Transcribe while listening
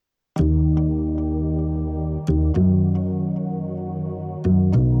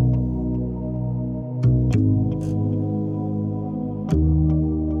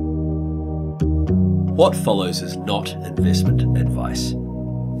What follows is not investment advice.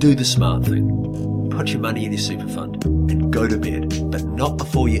 Do the smart thing. Put your money in your super fund and go to bed, but not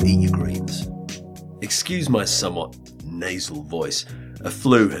before you eat your greens. Excuse my somewhat nasal voice. A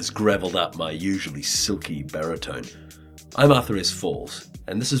flu has gravelled up my usually silky baritone. I'm Arthur S. Falls,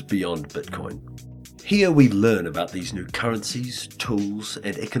 and this is Beyond Bitcoin. Here we learn about these new currencies, tools,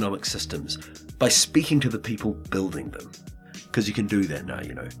 and economic systems by speaking to the people building them. Because you can do that now,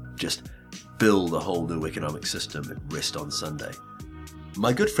 just build a whole new economic system and rest on Sunday.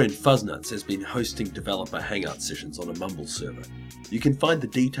 My good friend Fuzznuts has been hosting developer hangout sessions on a Mumble server. You can find the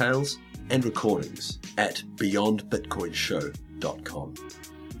details and recordings at beyondbitcoinshow.com.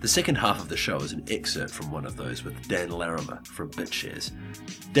 The second half of the show is an excerpt from one of those with Dan Larimer from Bitshares.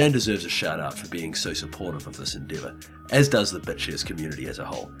 Dan deserves a shout out for being so supportive of this endeavour, as does the Bitshares community as a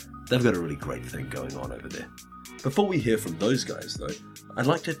whole. They've got a really great thing going on over there. Before we hear from those guys though, I'd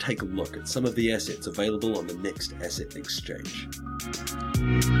like to take a look at some of the assets available on the NXT Asset Exchange.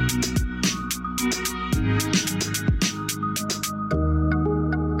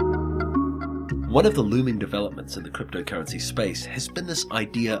 One of the looming developments in the cryptocurrency space has been this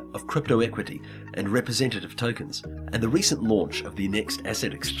idea of crypto equity and representative tokens, and the recent launch of the NXT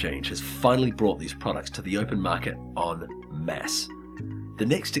Asset Exchange has finally brought these products to the open market en masse. The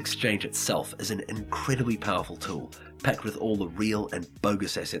NXT Exchange itself is an incredibly powerful tool, packed with all the real and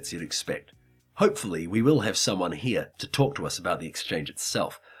bogus assets you'd expect. Hopefully we will have someone here to talk to us about the exchange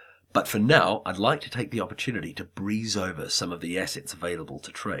itself, but for now I'd like to take the opportunity to breeze over some of the assets available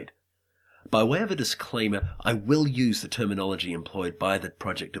to trade. By way of a disclaimer, I will use the terminology employed by the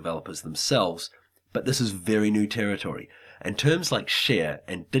project developers themselves, but this is very new territory, and terms like share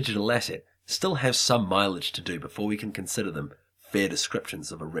and digital asset still have some mileage to do before we can consider them fair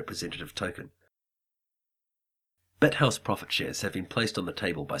descriptions of a representative token. BitHouse profit shares have been placed on the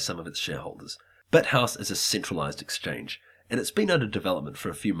table by some of its shareholders. BitHouse is a centralized exchange, and it's been under development for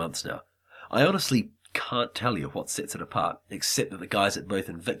a few months now. I honestly can't tell you what sets it apart, except that the guys at both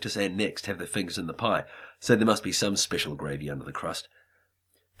Invictus and Next have their fingers in the pie, so there must be some special gravy under the crust.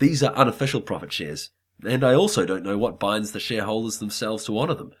 These are unofficial profit shares, and I also don't know what binds the shareholders themselves to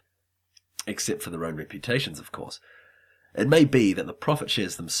honour them. Except for their own reputations, of course. It may be that the profit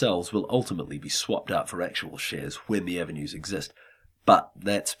shares themselves will ultimately be swapped out for actual shares when the avenues exist, but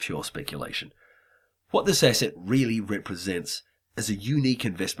that's pure speculation. What this asset really represents is a unique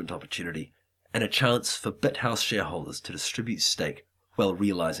investment opportunity and a chance for BitHouse shareholders to distribute stake while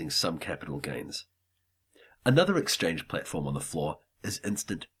realizing some capital gains. Another exchange platform on the floor is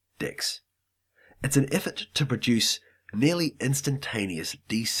Instant DEX. It's an effort to produce nearly instantaneous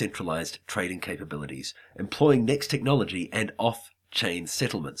decentralized trading capabilities, employing next technology and off-chain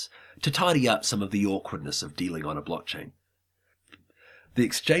settlements to tidy up some of the awkwardness of dealing on a blockchain. The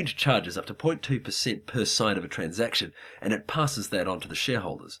exchange charges up to 0.2% per sign of a transaction, and it passes that on to the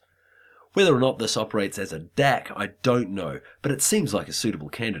shareholders. Whether or not this operates as a DAC, I don't know, but it seems like a suitable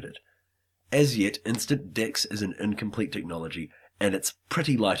candidate. As yet, Instant DEX is an incomplete technology, and it's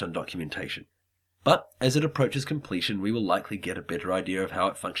pretty light on documentation. But as it approaches completion, we will likely get a better idea of how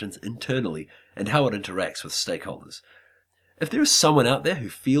it functions internally and how it interacts with stakeholders. If there is someone out there who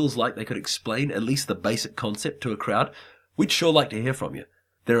feels like they could explain at least the basic concept to a crowd, we'd sure like to hear from you.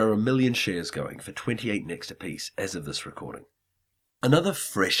 There are 1 million shares going for 28 Next apiece as of this recording. Another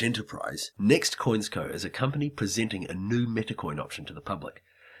fresh enterprise, Next Coins Co. is a company presenting a new MetaCoin option to the public.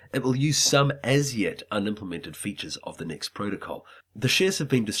 It will use some as yet unimplemented features of the Next protocol. The shares have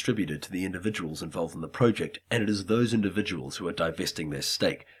been distributed to the individuals involved in the project, and it is those individuals who are divesting their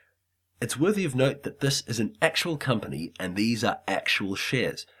stake. It's worthy of note that this is an actual company and these are actual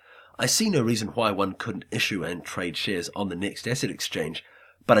shares. I see no reason why one couldn't issue and trade shares on the Next Asset Exchange,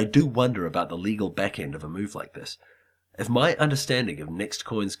 but I do wonder about the legal back end of a move like this. If my understanding of Next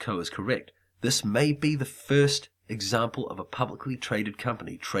Coins Co. is correct, this may be the first example of a publicly traded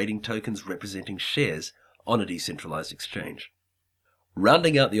company trading tokens representing shares on a decentralized exchange.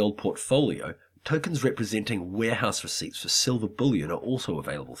 Rounding out the old portfolio, tokens representing warehouse receipts for silver bullion are also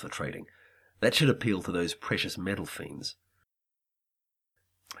available for trading. That should appeal to those precious metal fiends.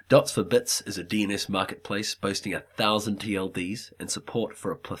 Dots for Bits is a DNS marketplace boasting 1,000 TLDs and support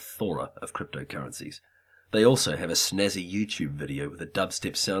for a plethora of cryptocurrencies. They also have a snazzy YouTube video with a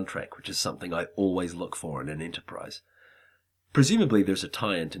dubstep soundtrack, which is something I always look for in an enterprise. Presumably there's a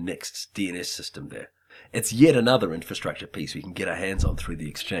tie-in to Next's DNS system there. It's yet another infrastructure piece we can get our hands on through the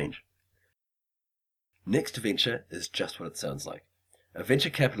exchange. Next Venture is just what it sounds like. A venture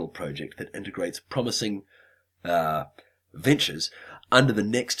capital project that integrates promising ventures under the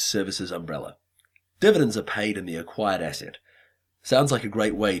Next Services umbrella. Dividends are paid in the acquired asset. Sounds like a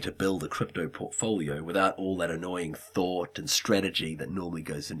great way to build a crypto portfolio without all that annoying thought and strategy that normally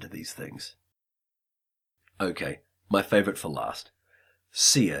goes into these things. Okay, my favorite for last.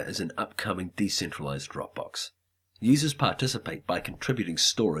 SIA is an upcoming decentralized Dropbox. Users participate by contributing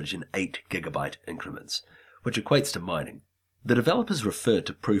storage in 8 gigabyte increments, which equates to mining. The developers refer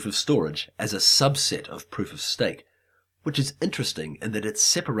to proof of storage as a subset of proof of stake, which is interesting in that it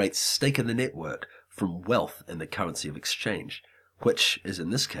separates stake in the network from wealth in the currency of exchange, which is in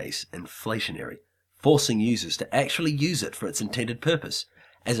this case inflationary, forcing users to actually use it for its intended purpose,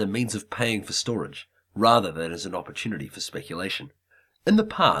 as a means of paying for storage, rather than as an opportunity for speculation. In the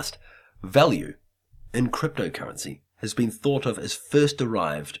past, value in cryptocurrency has been thought of as first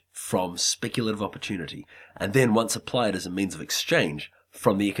derived from speculative opportunity, and then once applied as a means of exchange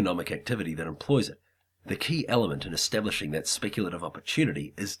from the economic activity that employs it. The key element in establishing that speculative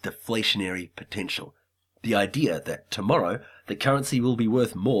opportunity is deflationary potential. The idea that tomorrow the currency will be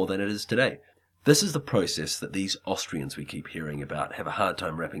worth more than it is today. This is the process that these Austrians we keep hearing about have a hard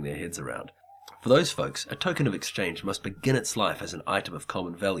time wrapping their heads around. For those folks, a token of exchange must begin its life as an item of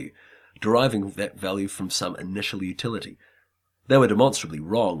common value, deriving that value from some initial utility. They were demonstrably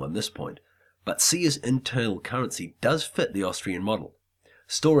wrong on this point, but SIA's internal currency does fit the Austrian model.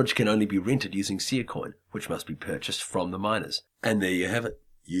 Storage can only be rented using SIA coin, which must be purchased from the miners. And there you have it,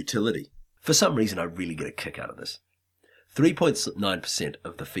 utility. For some reason I really get a kick out of this. 3.9%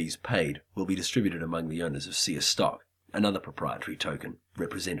 of the fees paid will be distributed among the owners of SIA stock, another proprietary token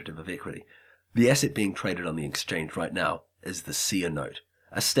representative of equity. The asset being traded on the exchange right now is the SIA note,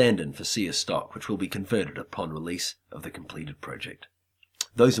 a stand-in for SIA stock which will be converted upon release of the completed project.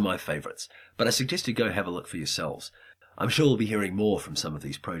 Those are my favourites, but I suggest you go have a look for yourselves. I'm sure we'll be hearing more from some of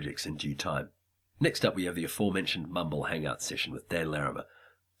these projects in due time. Next up we have the aforementioned Mumble Hangout session with Dan Larimer.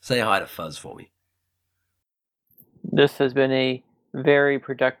 Say hi to Fuzz for me. This has been a very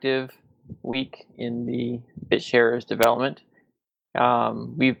productive week in the Bitshares development.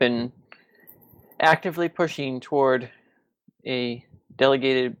 We've been actively pushing toward a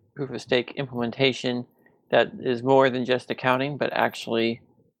delegated proof of stake implementation that is more than just accounting, but actually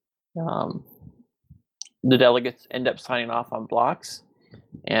the delegates end up signing off on blocks.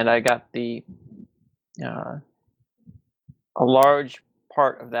 And I got a large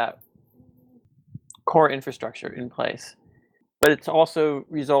part of that core infrastructure in place. But it's also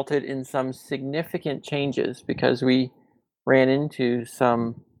resulted in some significant changes because we ran into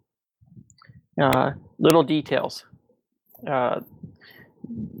some little details that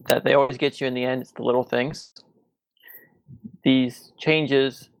they always get you in the end. It's the little things. These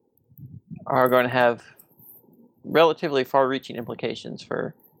changes are going to have relatively far-reaching implications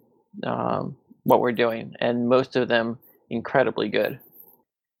for what we're doing, and most of them incredibly good.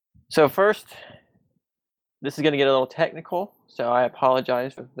 So first, this is going to get a little technical, so I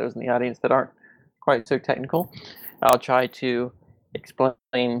apologize for those in the audience that aren't quite so technical. I'll try to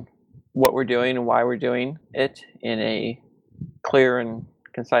explain what we're doing and why we're doing it in a clear and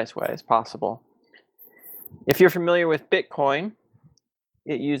concise way as possible. If you're familiar with Bitcoin,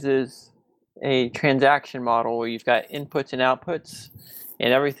 it uses a transaction model where you've got inputs and outputs,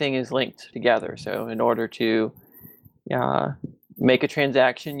 and everything is linked together. So in order to make a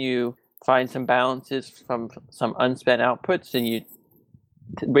transaction, you find some balances from some unspent outputs, and you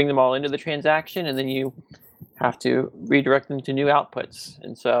bring them all into the transaction, and then you have to redirect them to new outputs.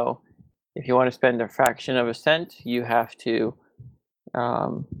 And so if you want to spend a fraction of a cent, you have to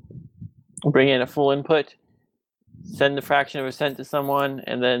bring in a full input, send the fraction of a cent to someone,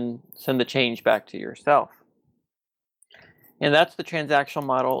 and then send the change back to yourself. And that's the transactional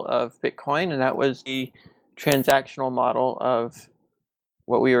model of Bitcoin, and that was the transactional model of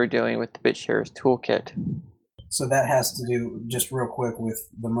what we were doing with the Bitshares toolkit. So that has to do, just real quick, with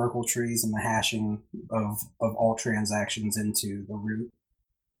the Merkle trees and the hashing of all transactions into the root.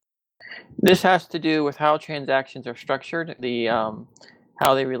 This has to do with how transactions are structured,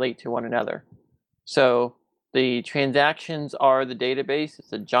 how they relate to one another. So the transactions are the database.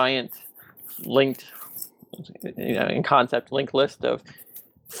 It's a giant linked, in concept, linked list of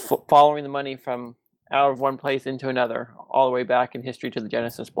following the money from out of one place into another, all the way back in history to the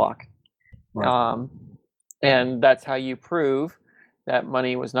Genesis block. Right. And that's how you prove that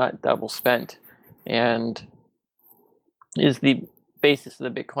money was not double spent, and is the basis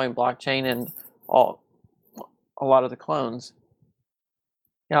of the Bitcoin blockchain and a lot of the clones.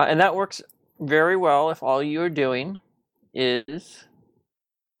 And that works very well if all you're doing is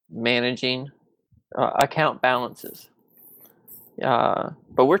managing account balances.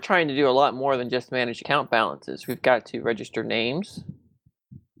 But we're trying to do a lot more than just manage account balances. We've got to register names,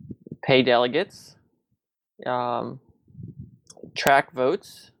 pay delegates, track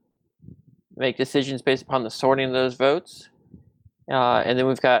votes, make decisions based upon the sorting of those votes. And then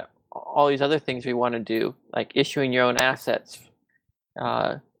we've got all these other things we want to do, like issuing your own assets,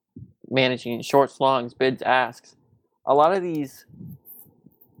 managing shorts, longs, bids, asks. A lot of these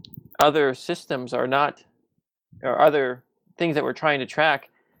other systems or other things that we're trying to track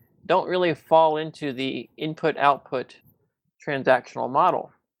don't really fall into the input-output transactional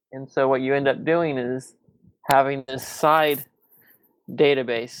model. And so what you end up doing is having this side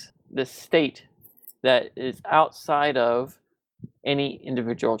database, this state that is outside of any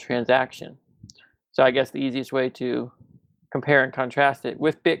individual transaction. So I guess the easiest way to compare and contrast it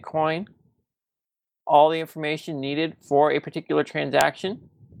with Bitcoin, all the information needed for a particular transaction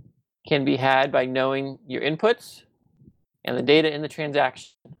can be had by knowing your inputs and the data in the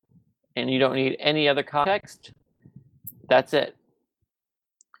transaction. And you don't need any other context. That's it.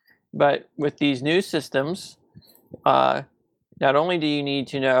 But with these new systems, not only do you need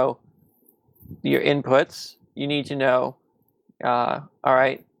to know your inputs, you need to know, all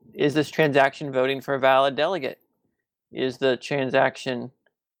right, is this transaction voting for a valid delegate? Is the transaction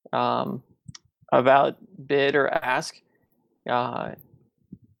a valid bid or ask?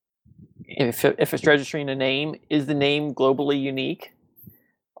 If it's registering a name, is the name globally unique?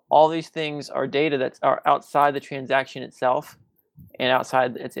 All these things are data that are outside the transaction itself and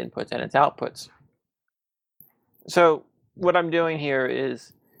outside its inputs and its outputs. So what I'm doing here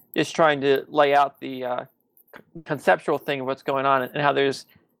is just trying to lay out the conceptual thing of what's going on and how there's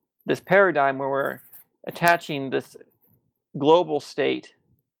this paradigm where we're attaching this global state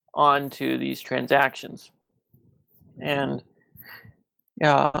onto these transactions. And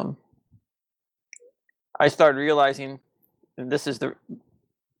I started realizing, and this is the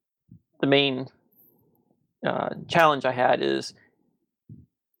main challenge I had, is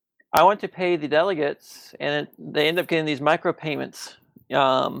I want to pay the delegates, and they end up getting these micropayments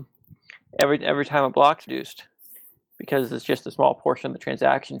every time a block's reduced, because it's just a small portion of the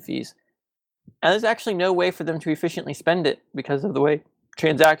transaction fees. And there's actually no way for them to efficiently spend it because of the way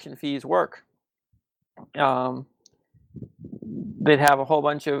transaction fees work. They'd have a whole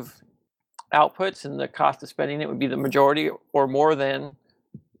bunch of outputs, and the cost of spending it would be the majority or more than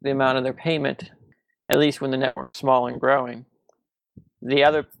the amount of their payment, at least when the network's small and growing. The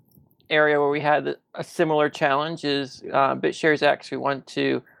other area where we had a similar challenge is Bitshares X. We want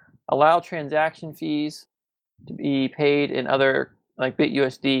to allow transaction fees to be paid in other, like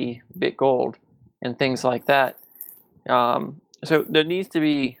BitUSD, BitGold, and things like that. So there needs to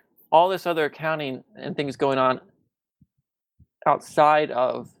be all this other accounting and things going on outside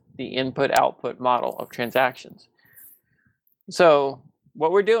of the input-output model of transactions. So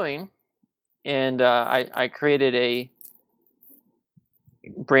what we're doing, and I created a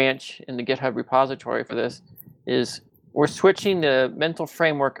branch in the GitHub repository for this, is we're switching the mental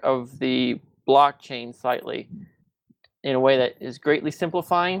framework of the blockchain slightly in a way that is greatly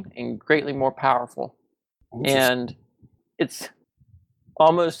simplifying and greatly more powerful. And it's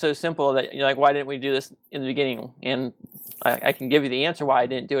almost so simple that you're like, why didn't we do this in the beginning? And I can give you the answer why I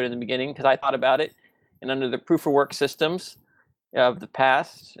didn't do it in the beginning, because I thought about it. And under the proof of work systems of the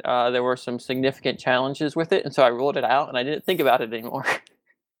past, there were some significant challenges with it. And so I ruled it out and I didn't think about it anymore.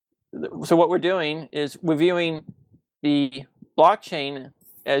 So what we're doing is we're viewing the blockchain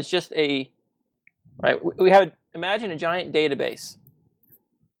as just imagine a giant database.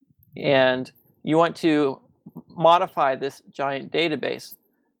 And you want to modify this giant database.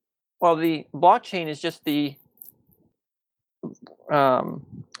 Well, the blockchain is just the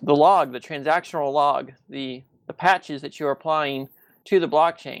log, the transactional log, the patches that you're applying to the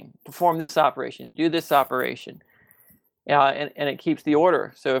blockchain. Perform this operation, do this operation, and it keeps the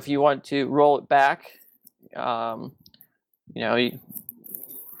order. So if you want to roll it back, you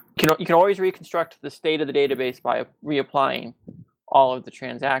can always reconstruct the state of the database by reapplying all of the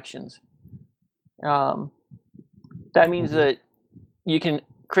transactions. That means that you can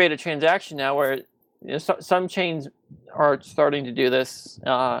create a transaction now where some chains are starting to do this,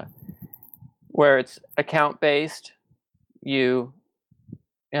 where it's account-based. You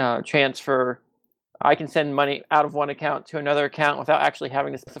transfer. I can send money out of one account to another account without actually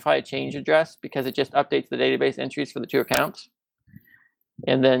having to specify a change address, because it just updates the database entries for the two accounts.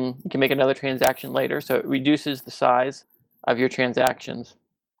 And then you can make another transaction later, so it reduces the size of your transactions.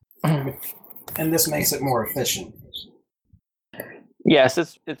 And this makes it more efficient. Yes,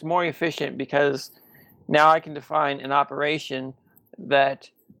 it's more efficient because now I can define an operation that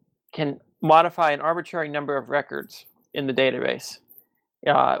can modify an arbitrary number of records in the database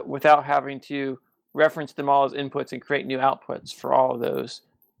without having to reference them all as inputs and create new outputs for all of those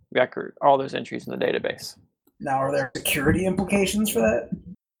entries in the database. Now, are there security implications for that?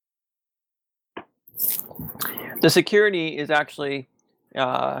 The security is actually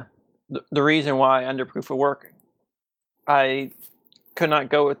the reason why under proof of work I could not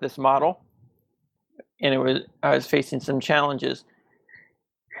go with this model, and I was facing some challenges.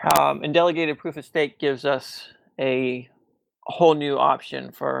 And delegated proof of stake gives us a whole new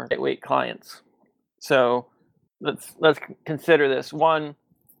option for lightweight clients. So let's consider this. One,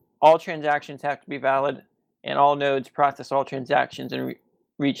 all transactions have to be valid, and all nodes process all transactions and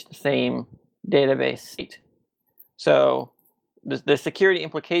reach the same database state. So the security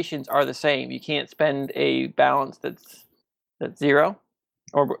implications are the same. You can't spend a balance that's zero,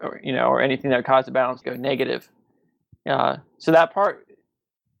 or anything that would cause the balance to go negative. So that part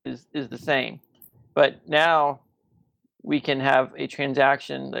is the same. But now we can have a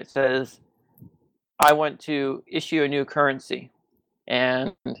transaction that says, I want to issue a new currency,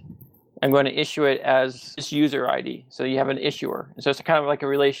 and I'm going to issue it as this user ID. So you have an issuer. So it's kind of like a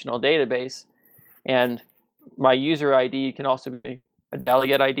relational database. And my user ID can also be a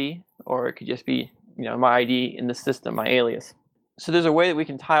delegate ID, or it could just be my ID in the system, my alias. So there's a way that we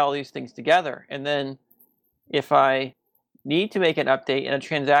can tie all these things together. And then if I need to make an update and a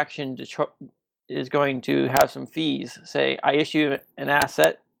transaction is going to have some fees, say I issue an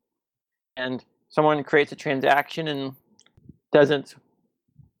asset and someone creates a transaction and doesn't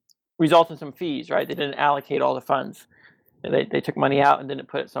result in some fees, right? They didn't allocate all the funds. They took money out and didn't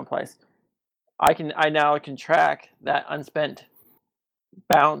put it someplace. I now can track that unspent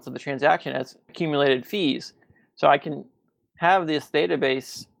balance of the transaction as accumulated fees. So I can have this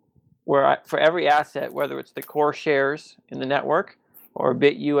database where for every asset, whether it's the core shares in the network or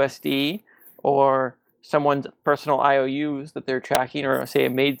BitUSD or someone's personal IOUs that they're tracking, or say a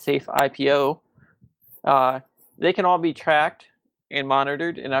made safe IPO, they can all be tracked and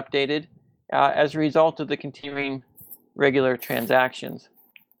monitored and updated as a result of the continuing regular transactions.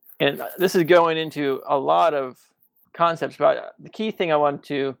 And this is going into a lot of concepts, but the key thing I want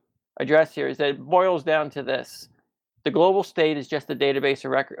to address here is that it boils down to this. The global state is just a database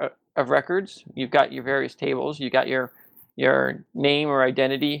of records. You've got your various tables. You've got your name or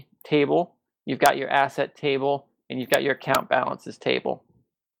identity table. You've got your asset table, and you've got your account balances table.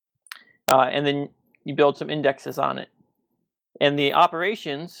 And then you build some indexes on it. And the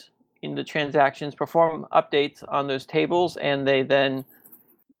operations in the transactions perform updates on those tables, and they then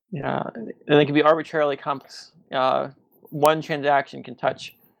they can be arbitrarily complex. One transaction can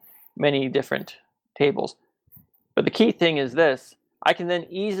touch many different tables. But the key thing is this: I can then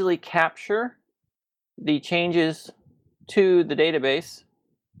easily capture the changes to the database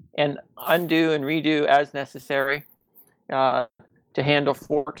and undo and redo as necessary to handle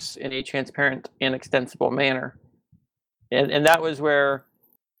forks in a transparent and extensible manner. And that was where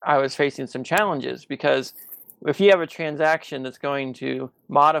I was facing some challenges, because if you have a transaction that's going to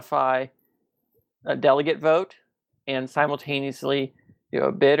modify a delegate vote and simultaneously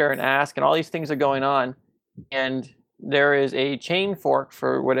a bid or an ask, and all these things are going on, and there is a chain fork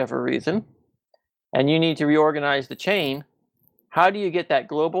for whatever reason, and you need to reorganize the chain, how do you get that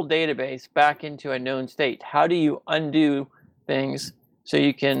global database back into a known state? How do you undo things so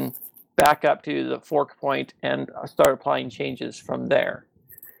you can back up to the fork point and start applying changes from there?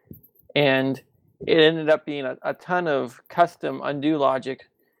 And it ended up being a ton of custom undo logic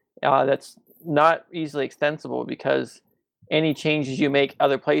that's not easily extensible, because any changes you make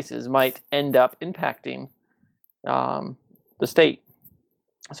other places might end up impacting the state.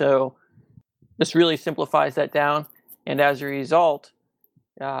 So this really simplifies that down, and as a result,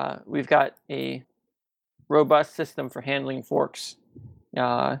 we've got a robust system for handling forks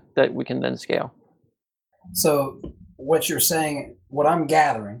that we can then scale. So what you're saying, what I'm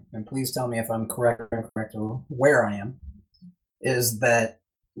gathering, and please tell me if I'm correct or where I am, is that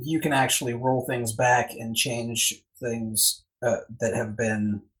you can actually roll things back and change things that have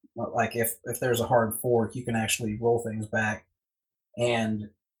been, like if there's a hard fork, you can actually roll things back and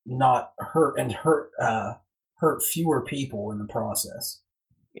not hurt fewer people in the process.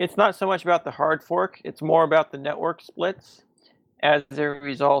 It's not so much about the hard fork, it's more about the network splits as a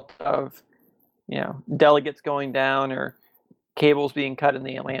result of delegates going down, or cables being cut in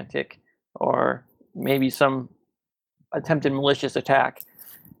the Atlantic, or maybe some attempted malicious attack.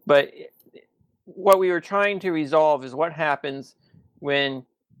 But what we were trying to resolve is what happens when,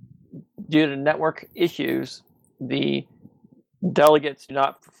 due to network issues, the delegates do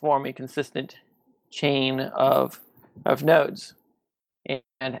not perform a consistent chain of nodes,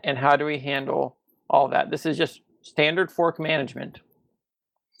 and how do we handle all that? This is just standard fork management.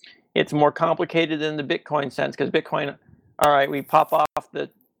 It's more complicated in the Bitcoin sense, because Bitcoin, all right, we pop off the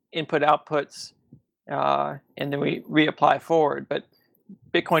input outputs and then we reapply forward. But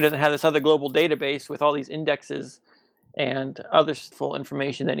Bitcoin doesn't have this other global database with all these indexes and other full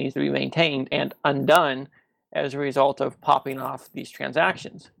information that needs to be maintained and undone as a result of popping off these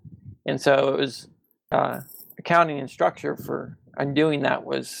transactions. And so it was accounting and structure for undoing that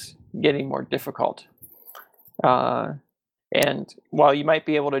was getting more difficult. And while you might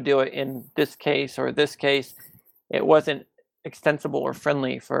be able to do it in this case or this case, it wasn't extensible or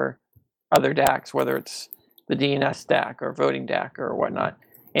friendly for other DACs, whether it's the DNS DAC or voting DAC or whatnot.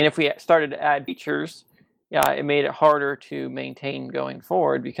 And if we started to add features, it made it harder to maintain going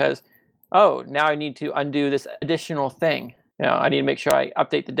forward because, now I need to undo this additional thing. I need to make sure I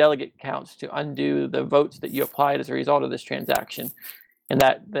update the delegate counts to undo the votes that you applied as a result of this transaction. And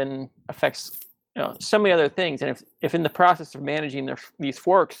that then affects so many other things. And if in the process of managing these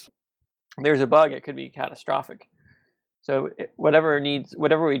forks, there's a bug, it could be catastrophic. So whatever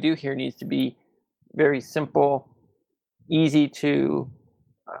we do here needs to be very simple, easy to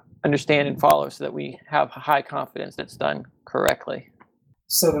understand and follow so that we have high confidence that it's done correctly.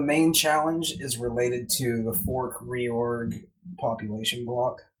 So the main challenge is related to the fork reorg population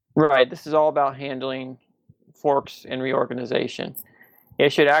block? Right. This is all about handling forks and reorganization.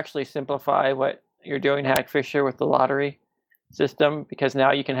 It should actually simplify what you're doing, Hackfisher, with the lottery system, because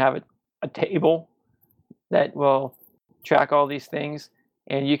now you can have a table that will track all these things,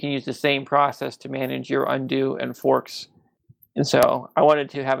 and you can use the same process to manage your undo and forks. And so I wanted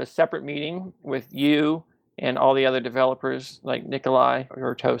to have a separate meeting with you and all the other developers like Nikolai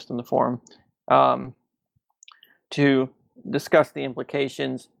or Toast in the forum to discuss the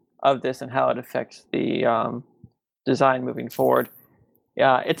implications of this and how it affects the design moving forward.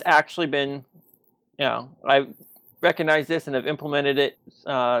 It's actually been, I recognize this and have implemented it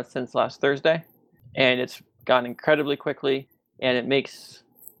since last Thursday, and it's gone incredibly quickly, and it makes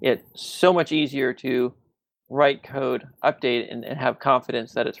it so much easier to write code, update, and have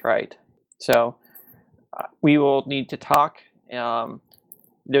confidence that it's right. So we will need to talk.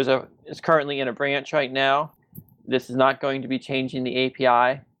 It's currently in a branch right now. This is not going to be changing the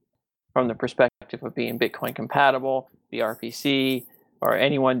API from the perspective of being Bitcoin compatible, the RPC, or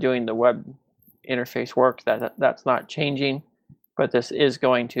anyone doing the web interface work. That's not changing, but this is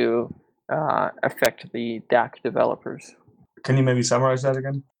going to affect the DAC developers. Can you maybe summarize that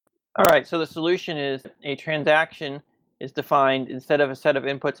again? All right, so the solution is a transaction is defined instead of a set of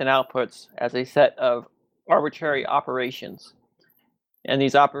inputs and outputs as a set of arbitrary operations. And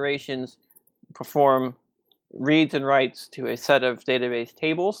these operations perform reads and writes to a set of database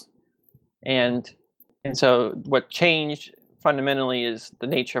tables. And so what changed fundamentally is the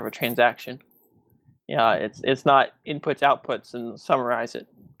nature of a transaction. It's not inputs, outputs, and summarize it,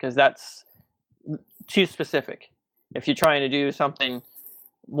 because that's too specific. If you're trying to do something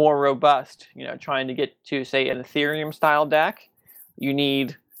more robust, trying to get to, say, an Ethereum style DAC, you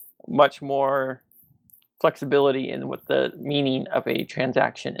need much more flexibility in what the meaning of a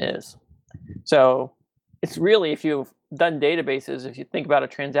transaction is. So it's really, if you've done databases, if you think about a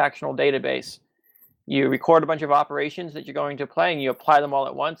transactional database, you record a bunch of operations that you're going to apply, and you apply them all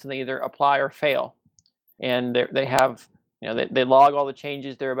at once, and they either apply or fail. And they have, they log all the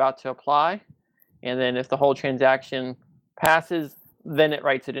changes they're about to apply, and then if the whole transaction passes, then it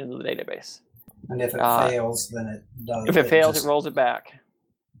writes it into the database. And if it fails, then it does. If it fails, it rolls it back.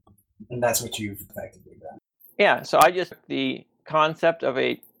 And that's what you've effectively done. Yeah, so I just, the concept of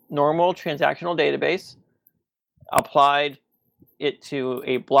a normal transactional database, applied it to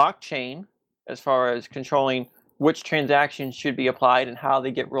a blockchain as far as controlling which transactions should be applied and how they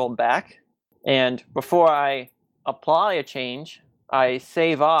get rolled back. And before I apply a change, I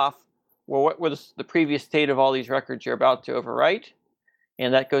save off, what was the previous state of all these records you're about to overwrite,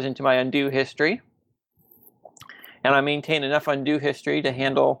 and that goes into my undo history. And I maintain enough undo history to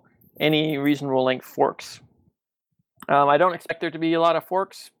handle any reasonable length forks. I don't expect there to be a lot of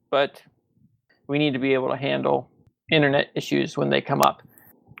forks, but we need to be able to handle internet issues when they come up,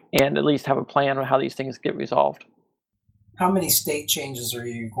 and at least have a plan on how these things get resolved. How many state changes are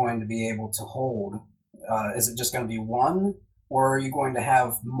you going to be able to hold? Is it just going to be one, or are you going to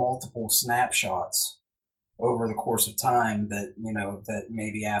have multiple snapshots over the course of time that, that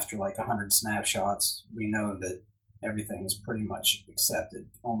maybe after like 100 snapshots, we know that everything's pretty much accepted,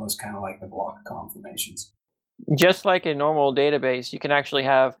 almost kind of like the block confirmations? Just like a normal database, you can actually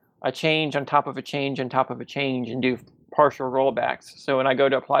have a change on top of a change on top of a change and do partial rollbacks. So when I go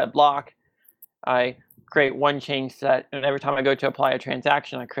to apply a block, I create one change set, and every time I go to apply a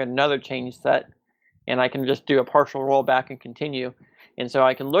transaction, I create another change set, and I can just do a partial rollback and continue. And so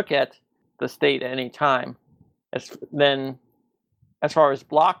I can look at the state at any time. Then, as far as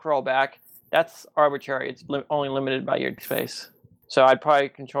block rollback, that's arbitrary. It's only limited by your space. So I'd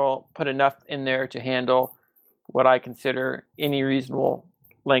probably put enough in there to handle what I consider any reasonable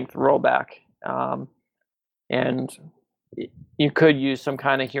length rollback. And you could use some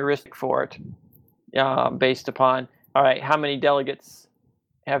kind of heuristic for it based upon, all right, how many delegates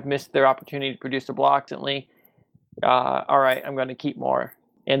have missed their opportunity to produce a block recently? All right, I'm going to keep more.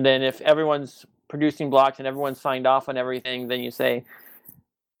 And then if everyone's producing blocks and everyone's signed off on everything, then you say,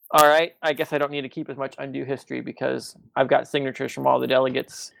 all right, I guess I don't need to keep as much undue history because I've got signatures from all the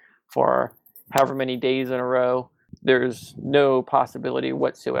delegates for however many days in a row. There's no possibility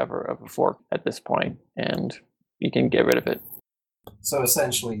whatsoever of a fork at this point, and you can get rid of it. So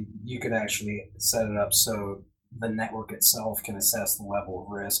essentially, you could actually set it up so the network itself can assess the level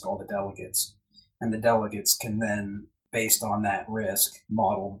of risk, all the delegates, and the delegates can then, based on that risk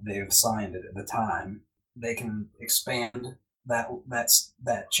model they've assigned it at the time, they can expand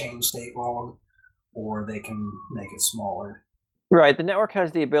that change state log, or they can make it smaller. Right. The network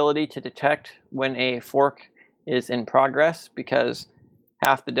has the ability to detect when a fork is in progress because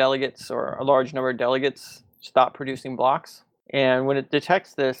half the delegates or a large number of delegates stop producing blocks. And when it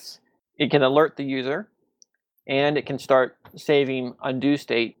detects this, it can alert the user and it can start saving undue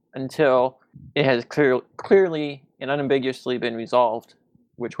state until it has clearly and unambiguously been resolved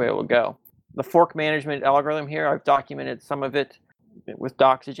which way it will go. The fork management algorithm here, I've documented some of it with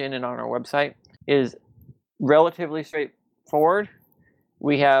Doxygen and on our website, is relatively straightforward.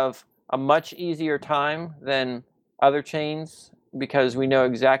 We have a much easier time than other chains because we know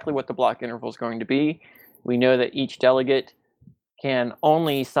exactly what the block interval is going to be. We know that each delegate can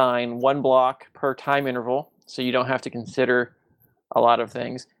only sign one block per time interval, so you don't have to consider a lot of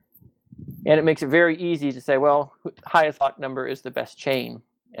things. And it makes it very easy to say, well, highest block number is the best chain.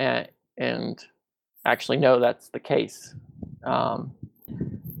 And actually, no, that's the case.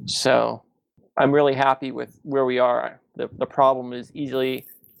 So I'm really happy with where we are. The problem is easily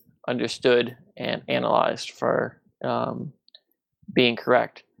understood and analyzed for being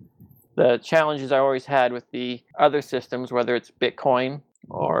correct. The challenges I always had with the other systems, whether it's Bitcoin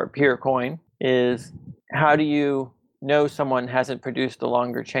or Peercoin, is how do you know someone hasn't produced a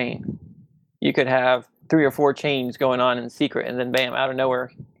longer chain? You could have 3 or 4 chains going on in secret, and then bam, out of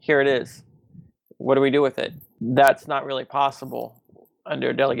nowhere, here it is. What do we do with it? That's not really possible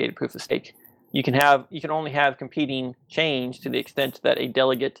under delegated proof of stake. You can only have competing chains to the extent that a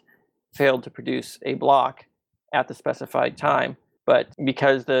delegate failed to produce a block at the specified time. But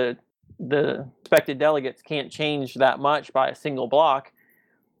because the expected delegates can't change that much by a single block,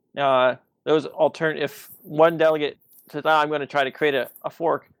 if one delegate says, I'm going to try to create a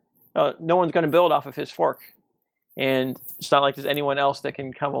fork, no one's going to build off of his fork. And it's not like there's anyone else that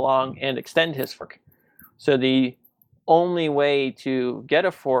can come along and extend his fork. So the only way to get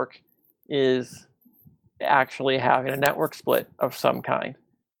a fork is actually having a network split of some kind.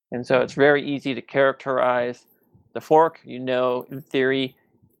 And so it's very easy to characterize the fork. You know, in theory,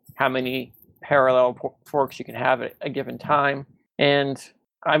 how many parallel forks you can have at a given time. And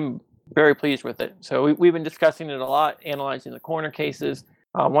I'm very pleased with it. So we've been discussing it a lot, analyzing the corner cases.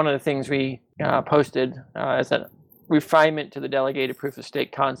 One of the things we posted as a refinement to the delegated proof of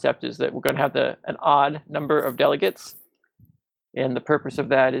stake concept is that we're going to have an odd number of delegates. And the purpose of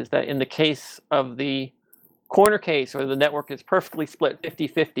that is that in the case of the corner case where the network is perfectly split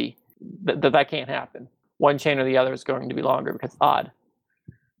 50-50, that can't happen. One chain or the other is going to be longer because it's odd.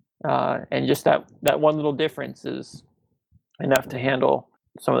 And just that one little difference is enough to handle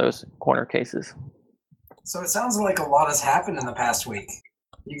some of those corner cases. So it sounds like a lot has happened in the past week.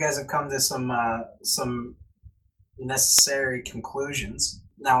 You guys have come to some necessary conclusions.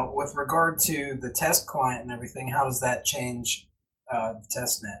 Now, with regard to the test client and everything, how does that change the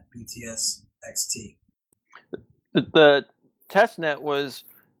testnet, BTS XT? The testnet was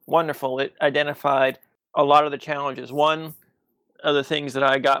wonderful. It identified a lot of the challenges. One of the things that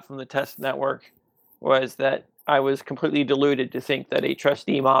I got from the test network was that I was completely deluded to think that a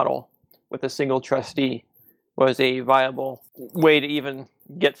trustee model with a single trustee was a viable way to even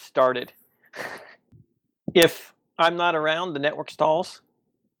get started. If I'm not around, the network stalls.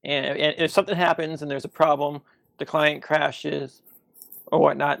 And if something happens and there's a problem, the client crashes or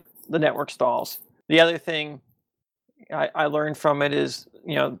whatnot, the network stalls. The other thing I learned from it is,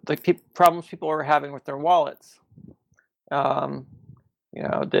 the problems people are having with their wallets. I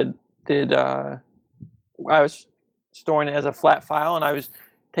was storing it as a flat file, and I was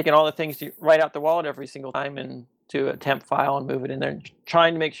taking all the things to write out the wallet every single time into a temp file and move it in there, and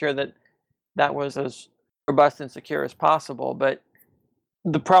trying to make sure that was as robust and secure as possible. But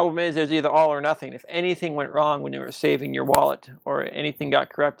the problem is there's either all or nothing. If anything went wrong when you were saving your wallet or anything got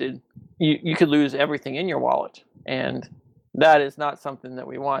corrupted, you could lose everything in your wallet, and that is not something that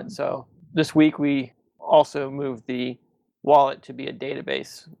we want. So this week we also moved the wallet to be a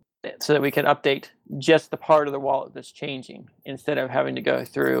database so that we can update just the part of the wallet that's changing instead of having to go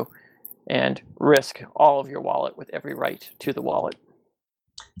through and risk all of your wallet with every write to the wallet.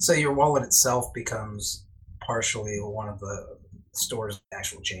 So your wallet itself becomes partially one of the store's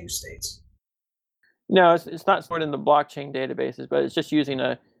actual change states. No, it's not stored in the blockchain databases, but it's just using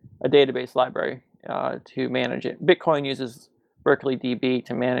a database library to manage it. Bitcoin uses Berkeley DB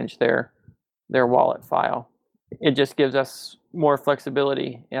to manage their wallet file. It just gives us more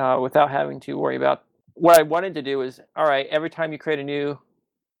flexibility without having to worry about. What I wanted to do is, all right, every time you create a new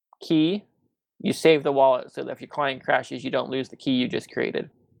key, you save the wallet so that if your client crashes, you don't lose the key you just created,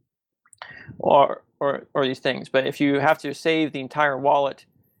 or these things. But if you have to save the entire wallet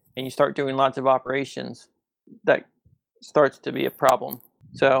and you start doing lots of operations, that starts to be a problem.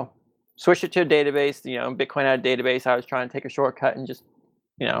 So switch it to a database. Bitcoin had a database. I was trying to take a shortcut and just,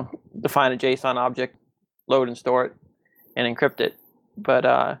 define a JSON object, load and store it, and encrypt it.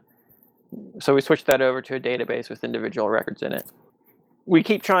 But so we switched that over to a database with individual records in it. We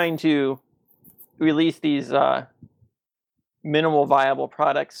keep trying to release these minimal viable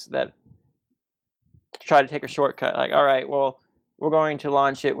products that try to take a shortcut. Like, all right, well, we're going to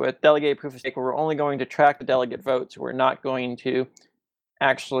launch it with delegated proof of stake, where we're only going to track the delegate votes. We're not going to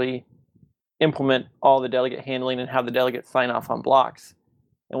actually implement all the delegate handling and have the delegates sign off on blocks.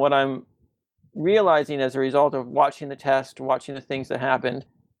 And what I'm realizing as a result of watching the test, watching the things that happened,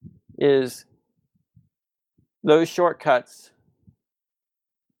 is those shortcuts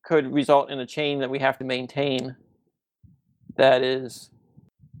could result in a chain that we have to maintain that is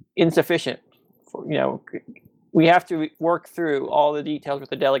insufficient. We have to work through all the details with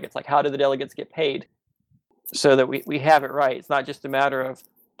the delegates, like how do the delegates get paid, so that we have it right. It's not just a matter of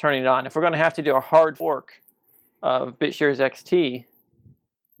turning it on. If we're going to have to do a hard fork of Bitshares XT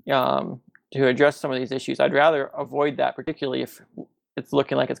to address some of these issues, I'd rather avoid that, particularly if it's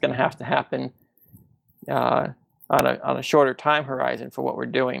looking like it's going to happen on a shorter time horizon for what we're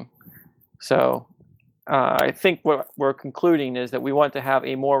doing. So I think what we're concluding is that we want to have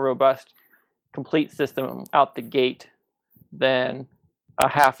a more robust, complete system out the gate than a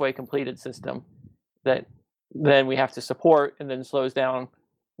halfway completed system that then we have to support and then slows down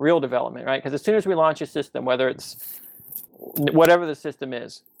real development, right? Because as soon as we launch a system, whether it's whatever the system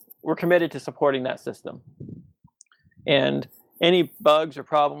is, we're committed to supporting that system. And any bugs or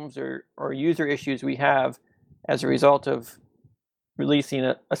problems or user issues we have as a result of releasing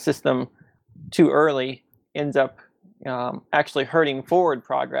a system too early ends up actually hurting forward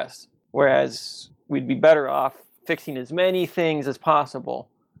progress, whereas we'd be better off fixing as many things as possible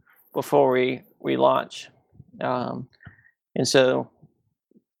before we launch. And so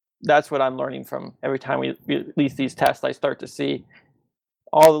that's what I'm learning from every time we release these tests. I start to see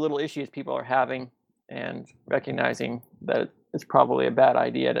all the little issues people are having and recognizing that it's probably a bad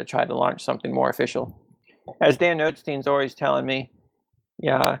idea to try to launch something more official. As Dan Notestein's always telling me,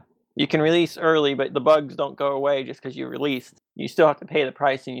 yeah, you can release early, but the bugs don't go away just because you released. You still have to pay the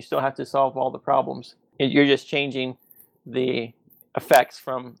price and you still have to solve all the problems. You're just changing the effects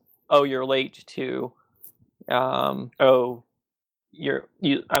from, oh, you're late to, oh,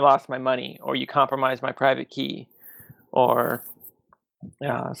 I lost my money, or you compromised my private key, or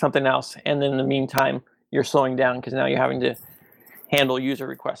something else. And then in the meantime, you're slowing down because now you're having to handle user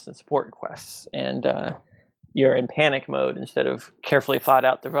requests and support requests, and you're in panic mode instead of carefully thought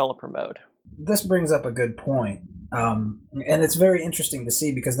out developer mode. This brings up a good point. And it's very interesting to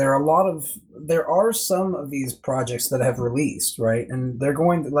see because there are some of these projects that have released, right? And they're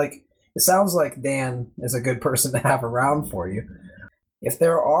going to, it sounds like Dan is a good person to have around for you. If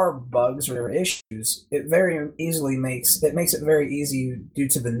there are bugs or issues, it makes it very easy due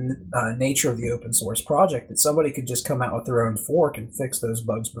to the nature of the open source project that somebody could just come out with their own fork and fix those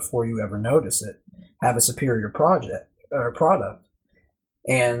bugs before you ever notice it, have a superior project or product,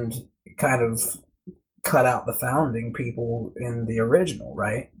 and kind of cut out the founding people in the original,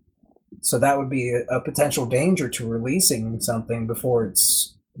 right? So that would be a potential danger to releasing something before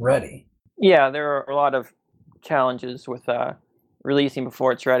it's ready. Yeah, there are a lot of challenges with releasing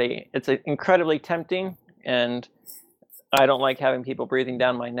before it's ready. It's incredibly tempting, and I don't like having people breathing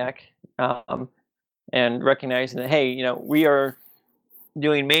down my neck, and recognizing that, hey, we are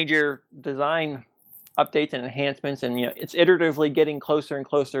doing major design updates and enhancements, and it's iteratively getting closer and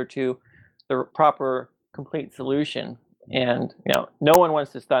closer to the proper complete solution. And no one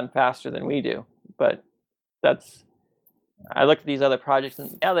wants this done faster than we do, but I look at these other projects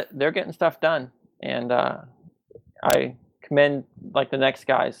and they're getting stuff done, and I commend the next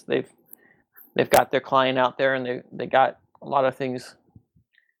guys. They've they've got their client out there, and they got a lot of things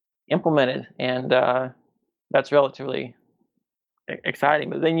implemented, and that's relatively exciting.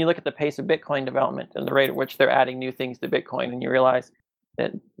 But then you look at the pace of Bitcoin development and the rate at which they're adding new things to Bitcoin, and you realize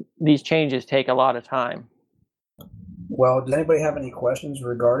that these changes take a lot of time. Well, does anybody have any questions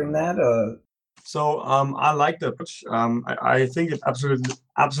regarding that? So I like the approach. I think it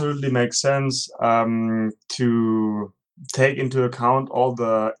absolutely makes sense to take into account all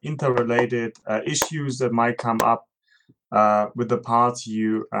the interrelated issues that might come up with the parts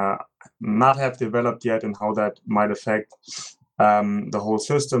you not have developed yet, and how that might affect the whole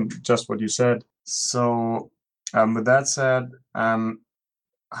system. Just what you said. So with that said,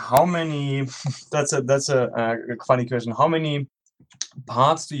 how many? That's a funny question. How many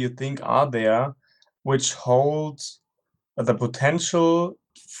parts do you think are there which hold the potential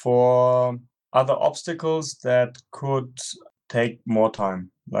for other obstacles that could take more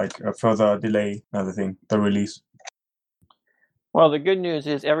time, like a further delay, another thing, the release? Well, the good news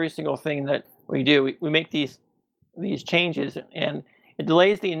is every single thing that we do, we make these changes, and it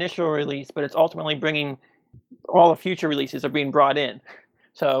delays the initial release, but it's ultimately bringing all the future releases are being brought in.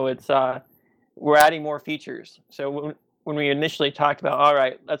 So it's we're adding more features. So when we initially talked about, all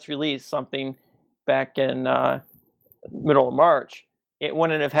right, let's release something back in middle of March, it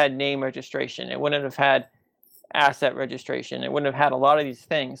wouldn't have had name registration. It wouldn't have had asset registration. It wouldn't have had a lot of these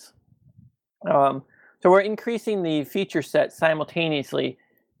things. So we're increasing the feature set simultaneously,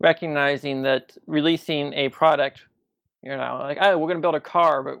 recognizing that releasing a product, like, oh, we're going to build a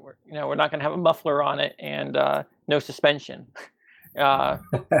car, but we're not going to have a muffler on it and no suspension.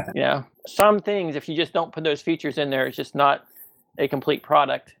 Some things, if you just don't put those features in there, it's just not a complete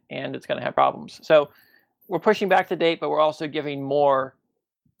product, and it's going to have problems. So we're pushing back the date, but we're also giving more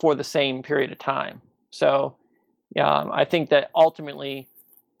for the same period of time. So I think that ultimately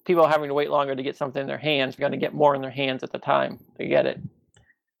people having to wait longer to get something in their hands are going to get more in their hands at the time to get it.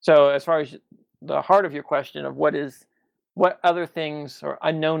 So as far as the heart of your question of what other things or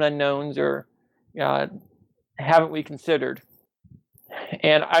unknown unknowns or haven't we considered?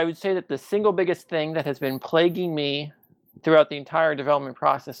 And I would say that the single biggest thing that has been plaguing me throughout the entire development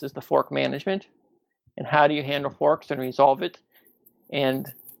process is the fork management. And how do you handle forks and resolve it?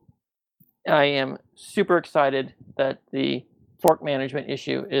 And I am super excited that the fork management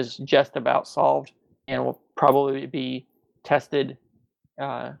issue is just about solved and will probably be tested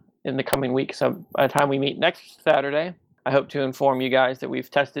in the coming weeks. So by the time we meet next Saturday, I hope to inform you guys that we've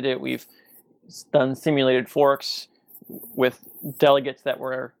tested it. We've done simulated forks with delegates that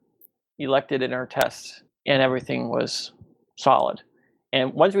were elected in our tests, and everything was solid.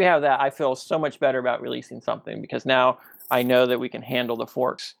 And once we have that, I feel so much better about releasing something, because now I know that we can handle the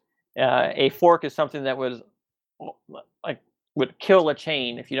forks. A fork is something that would kill a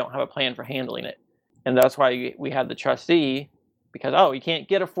chain if you don't have a plan for handling it. And that's why we had the trustee, because, you can't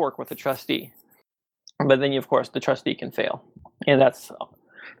get a fork with a trustee. But then, of course, the trustee can fail. And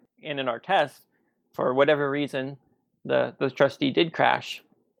in our test, for whatever reason, the trustee did crash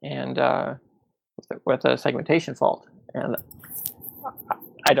and with a segmentation fault. And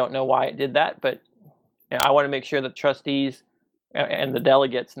I don't know why it did that, but I want to make sure that trustees and the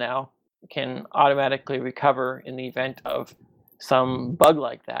delegates now can automatically recover in the event of some bug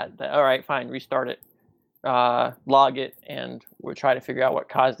like that. All right, fine, restart it, log it, and we'll try to figure out what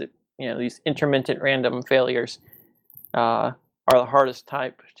caused it. These intermittent random failures are the hardest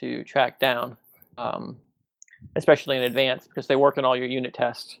type to track down, especially in advance, because they work on all your unit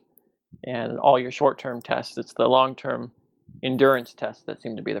tests and all your short-term tests. It's the long-term endurance tests that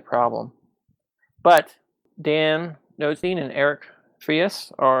seem to be the problem. But Dan Notestein and Eric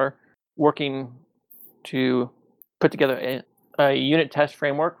Frias are working to put together a unit test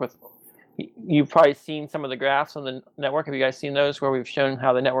framework with. You've probably seen some of the graphs on the network. Have you guys seen those where we've shown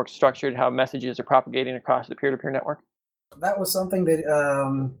how the network's structured, how messages are propagating across the peer-to-peer network? That was something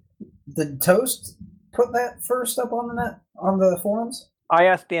that did Toast put that first up on the forums? I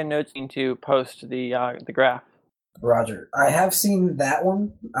asked Dan Notestein to post the graph. Roger. I have seen that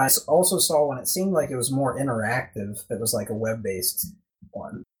one. I also saw one. It seemed like it was more interactive. It was like a web-based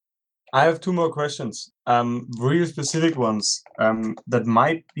one. I have two more questions, really specific ones that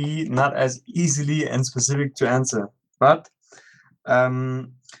might be not as easily and specific to answer. But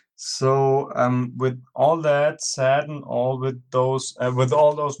with all that said and all with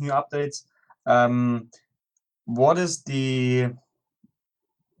all those new updates,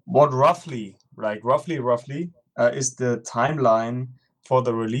 what roughly is the timeline for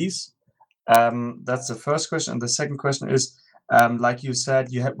the release? That's the first question. And the second question is, like you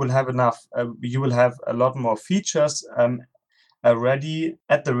said, you will have enough. You will have a lot more features ready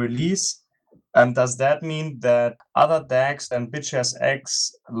at the release. Does that mean that other DAGs than Bitshares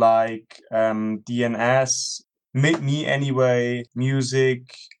X, like DNS, Me Anyway,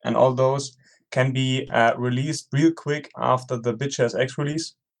 Music, and all those, can be released real quick after the Bitshares X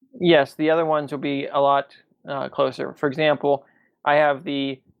release? Yes, the other ones will be a lot closer. For example, I have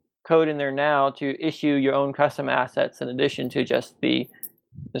the code in there now to issue your own custom assets in addition to just the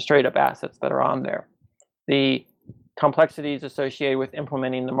straight up assets that are on there. The complexities associated with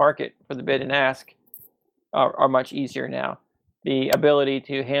implementing the market for the bid and ask are much easier now. The ability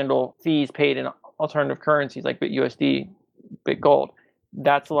to handle fees paid in alternative currencies like BitUSD, BitGold,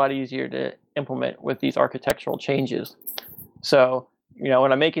 that's a lot easier to implement with these architectural changes. So,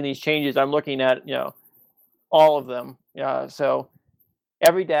 when I'm making these changes, I'm looking at, all of them. So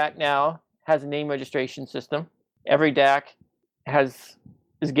every DAC now has a name registration system. Every DAC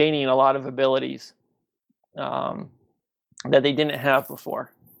is gaining a lot of abilities that they didn't have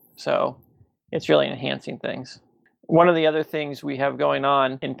before. So it's really enhancing things. One of the other things we have going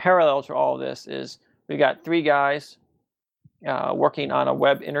on in parallel to all of this is we got 3 guys working on a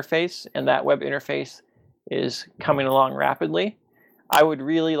web interface, and that web interface is coming along rapidly. I would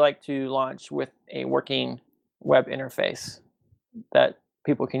really like to launch with a working web interface that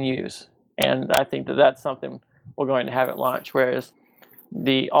people can use. And I think that that's something we're going to have at launch, whereas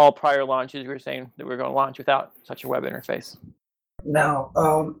all prior launches, we were saying that we're going to launch without such a web interface. Now,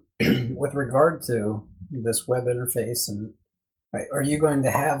 with regard to this web interface, and are you going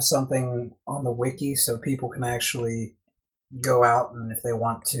to have something on the wiki so people can actually go out and if they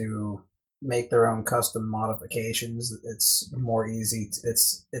want to make their own custom modifications, it's more easy.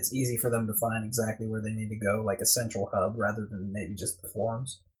 It's easy for them to find exactly where they need to go, like a central hub rather than maybe just the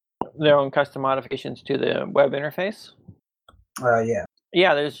forums. Their own custom modifications to the web interface? Yeah.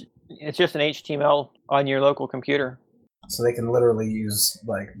 Yeah, it's just an HTML on your local computer. So they can literally use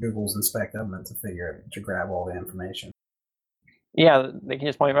like Google's inspect element to grab all the information. Yeah, they can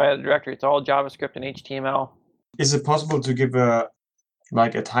just point right at the directory. It's all JavaScript and HTML. Is it possible to give a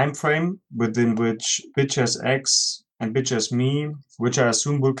time frame within which Bitshares X and Bitshares Me, which I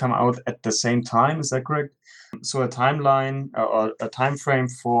assume will come out at the same time? Is that correct? So a timeline or a time frame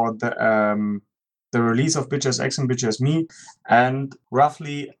for the release of Bitshares X and Bitshares Me, and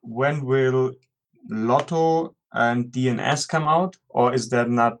roughly when will Lotto and DNS come out, or is that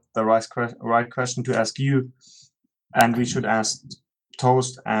not the right question to ask you, and we should ask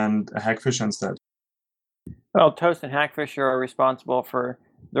Toast and Hackfish instead? Well, Toast and Hackfish are responsible for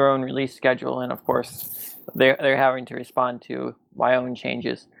their own release schedule, and of course, they're having to respond to my own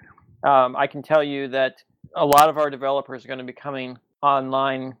changes. I can tell you that a lot of our developers are going to be coming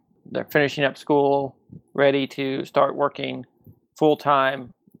online. They're finishing up school, ready to start working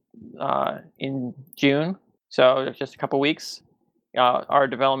full-time in June. So just a couple weeks. Our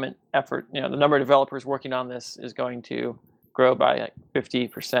development effort, the number of developers working on this is going to grow by like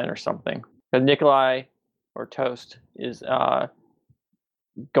 50% or something. Because Nikolai or Toast is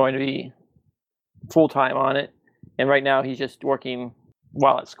going to be full-time on it. And right now he's just working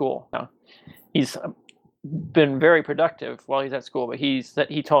while at school. Now, he's been very productive while he's at school, but he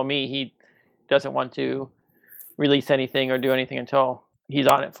told me he doesn't want to release anything or do anything until he's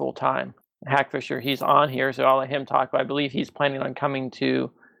on it full-time. Hackfisher, he's on here, so I'll let him talk, but I believe he's planning on coming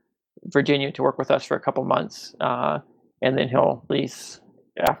to Virginia to work with us for a couple months, and then he'll release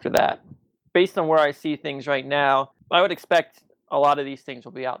after that. Based on where I see things right now, I would expect a lot of these things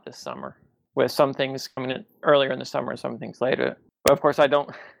will be out this summer, with some things coming in earlier in the summer and some things later. But of course, I don't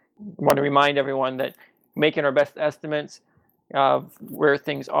want to remind everyone that making our best estimates of where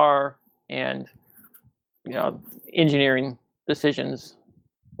things are and engineering decisions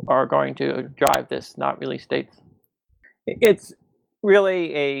are going to drive this, not release dates. It's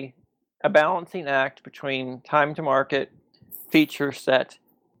really a balancing act between time to market, feature set,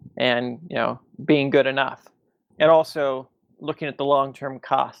 and being good enough, and also looking at the long-term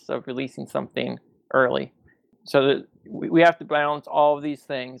costs of releasing something early. So that we have to balance all of these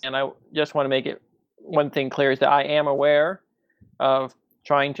things, and I just want to make it one thing clear is that I am aware of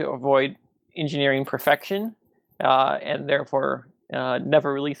trying to avoid engineering perfection and therefore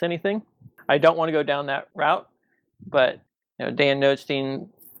never release anything. I don't want to go down that route, but Dan Notesten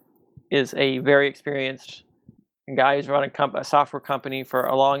is a very experienced guy who's run a software company for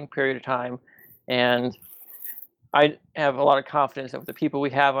a long period of time, and I have a lot of confidence that with the people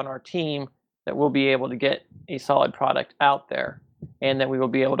we have on our team that we'll be able to get a solid product out there, and that we will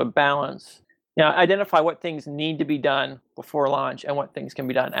be able to balance, identify what things need to be done before launch and what things can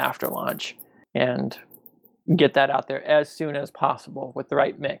be done after launch, and get that out there as soon as possible with the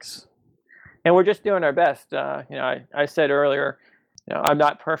right mix. And we're just doing our best. I said earlier, I'm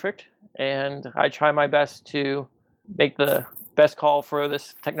not perfect, and I try my best to make the best call for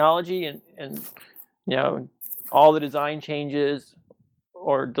this technology, and all the design changes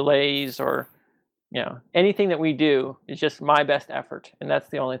or delays or anything that we do is just my best effort, and that's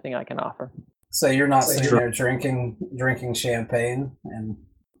the only thing I can offer. So you're not sitting there drinking champagne and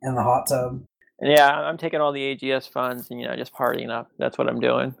in the hot tub? Yeah, I'm taking all the AGS funds and just partying up. That's what I'm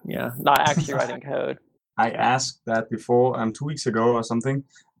doing. Not actually writing code. I asked that before 2 weeks ago or something,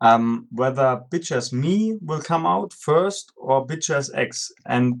 whether Bitshares Me will come out first or Bitshares X,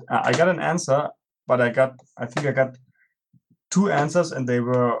 and I got an answer, but I think I got 2 answers and they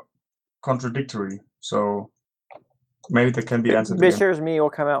were contradictory. So maybe they can be answered. Bitshares Me will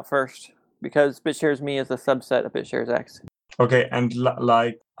come out first because Bitshares Me is a subset of Bitshares X. Okay, and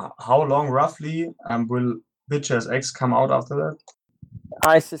how long roughly will Bitshares X come out after that?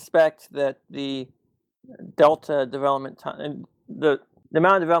 I suspect that the delta development time, the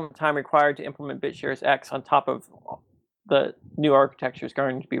amount of development time required to implement Bitshares X on top of the new architecture is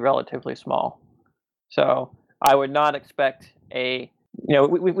going to be relatively small. So I would not expect we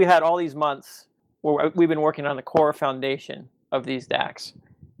had all these months where we've been working on the core foundation of these DACs,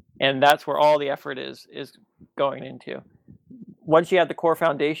 and that's where all the effort is going into. Once you have the core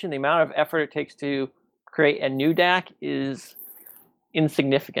foundation, the amount of effort it takes to create a new DAC is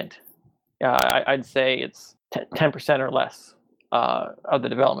insignificant. I'd say it's 10% or less of the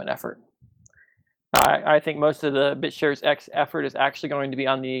development effort. I think most of the Bitshares X effort is actually going to be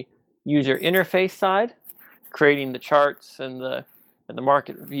on the user interface side, creating the charts and the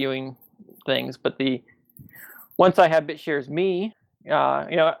market viewing things. But once I have Bitshares Me,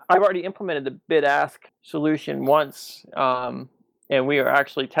 I've already implemented the bid-ask solution once, and we are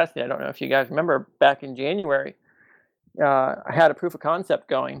actually testing. I don't know if you guys remember back in January. I had a proof of concept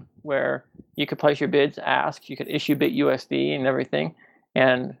going where you could place your bids, ask, you could issue BitUSD and everything.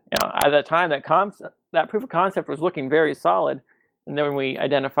 And at that time, that proof of concept was looking very solid. And then we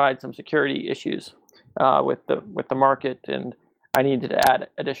identified some security issues with the market, and I needed to add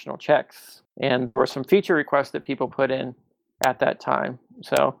additional checks. And there were some feature requests that people put in at that time.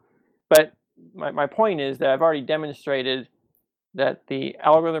 But my point is that I've already demonstrated that the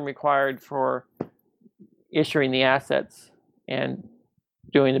algorithm required for issuing the assets and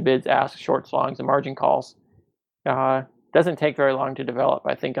doing the bids, asks, shorts, longs, and margin calls doesn't take very long to develop.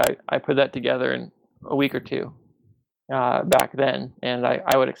 I think I put that together in a week or two back then, and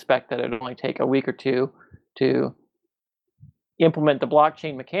I would expect that it would only take a week or two to implement the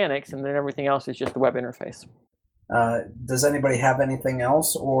blockchain mechanics, and then everything else is just the web interface. Does anybody have anything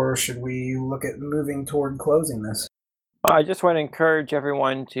else, or should we look at moving toward closing this? I just want to encourage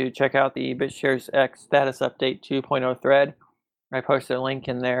everyone to check out the Bitshares X status update 2.0 thread. I posted a link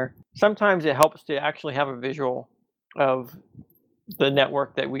in there. Sometimes it helps to actually have a visual of the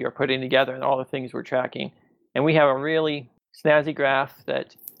network that we are putting together and all the things we're tracking. And we have a really snazzy graph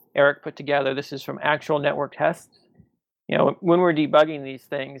that Eric put together. This is from actual network tests. When we're debugging these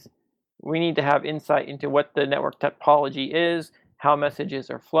things, we need to have insight into what the network topology is, how messages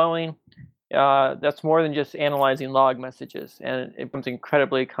are flowing. That's more than just analyzing log messages, and it becomes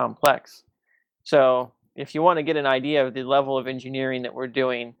incredibly complex. So if you want to get an idea of the level of engineering that we're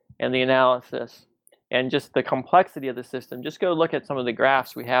doing and the analysis and just the complexity of the system, just go look at some of the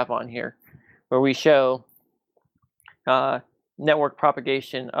graphs we have on here where we show network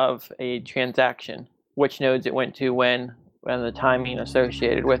propagation of a transaction, which nodes it went to when, and the timing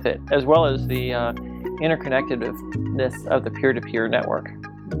associated with it, as well as the interconnectedness of the peer-to-peer network.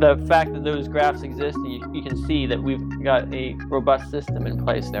 The fact that those graphs exist, you can see that we've got a robust system in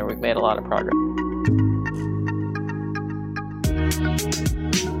place there. We've made a lot of progress.